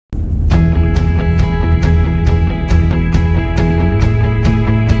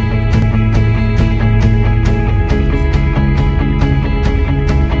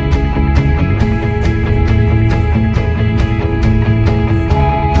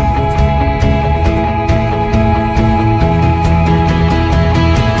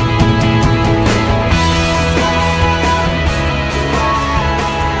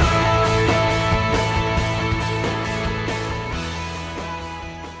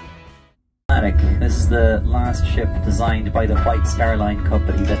Titanic. This is the last ship designed by the White Star Line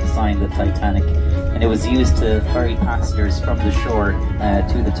company that designed the Titanic, and it was used to ferry passengers from the shore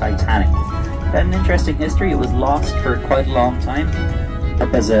to the Titanic. It had an interesting history. It was lost for quite a long time.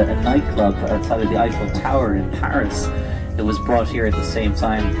 Up as a nightclub outside of the Eiffel Tower in Paris. It was brought here at the same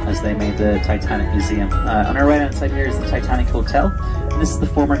time as they made the Titanic Museum. On our right hand side here is the Titanic Hotel. And this is the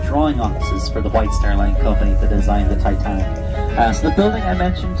former drawing offices for the White Star Line company that designed the Titanic. So the building I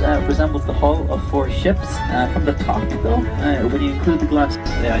mentioned resembles the hull of 4 ships. From the top though, when you include the glass,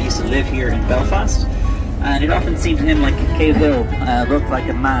 I used to live here in Belfast, and it often seemed to him like Cave Hill looked like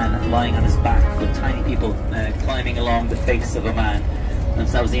a man lying on his back with tiny people climbing along the face of a man. And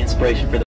so that was the inspiration for the